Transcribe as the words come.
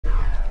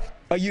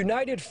A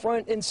united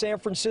front in San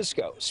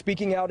Francisco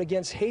speaking out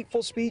against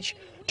hateful speech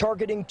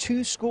targeting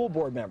two school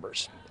board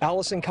members,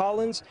 Allison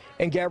Collins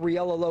and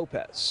Gabriela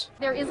Lopez.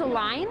 There is a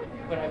line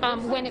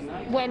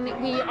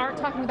when we aren't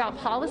talking about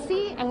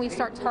policy and we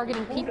start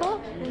targeting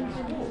people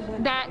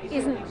that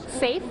isn't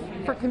safe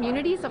for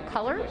communities of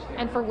color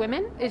and for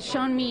women. It's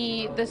shown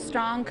me the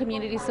strong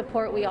community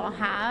support we all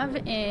have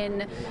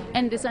in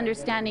this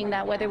understanding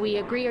that whether we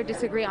agree or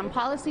disagree on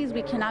policies,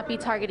 we cannot be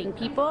targeting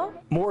people.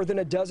 More than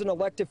a dozen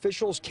elected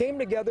officials came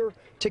together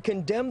to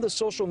condemn the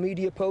social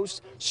media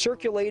posts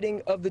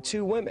circulating of the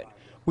two women.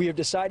 We have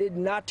decided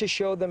not to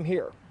show them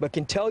here, but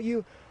can tell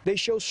you they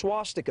show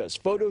swastikas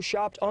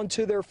photoshopped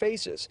onto their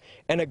faces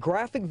and a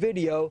graphic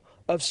video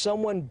of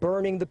someone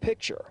burning the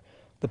picture.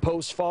 The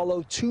posts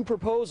follow two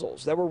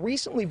proposals that were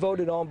recently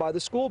voted on by the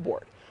school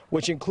board,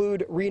 which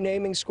include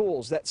renaming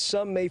schools that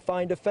some may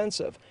find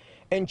offensive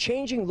and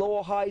changing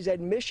Lowell High's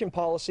admission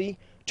policy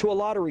to a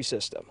lottery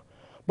system.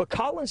 But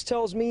Collins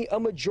tells me a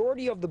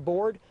majority of the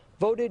board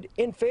voted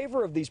in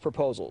favor of these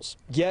proposals,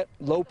 yet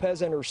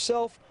Lopez and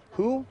herself,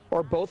 who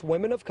are both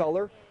women of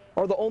color,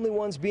 are the only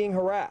ones being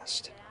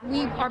harassed.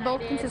 We are both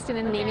consistent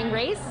in naming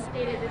race,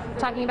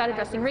 talking about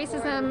addressing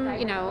racism,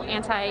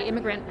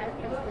 anti-immigrant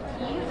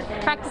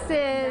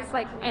practices,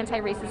 like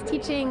anti-racist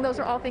teaching. Those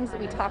are all things that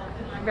we talk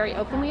very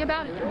openly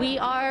about. We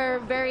are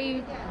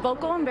very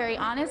vocal and very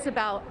honest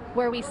about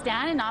where we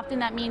stand, and often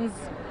that means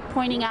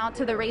pointing out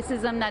to the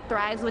racism that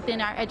thrives within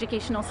our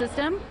educational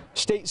system.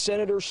 State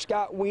Senator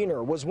Scott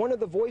Wiener was one of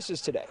the voices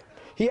today.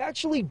 He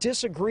actually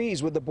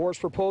disagrees with the board's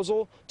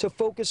proposal to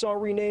focus on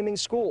renaming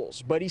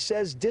schools, but he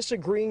says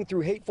disagreeing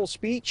through hateful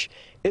speech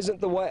isn't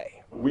the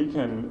way. We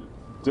can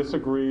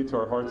disagree to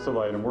our heart's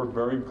delight, and we're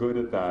very good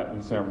at that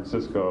in San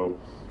Francisco,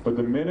 but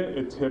the minute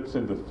it tips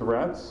into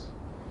threats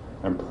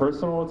and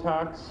personal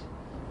attacks,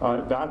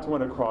 that's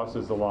when it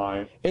crosses the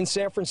line. In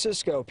San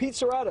Francisco, Pete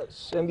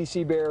Serratos,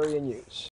 NBC Bay Area News.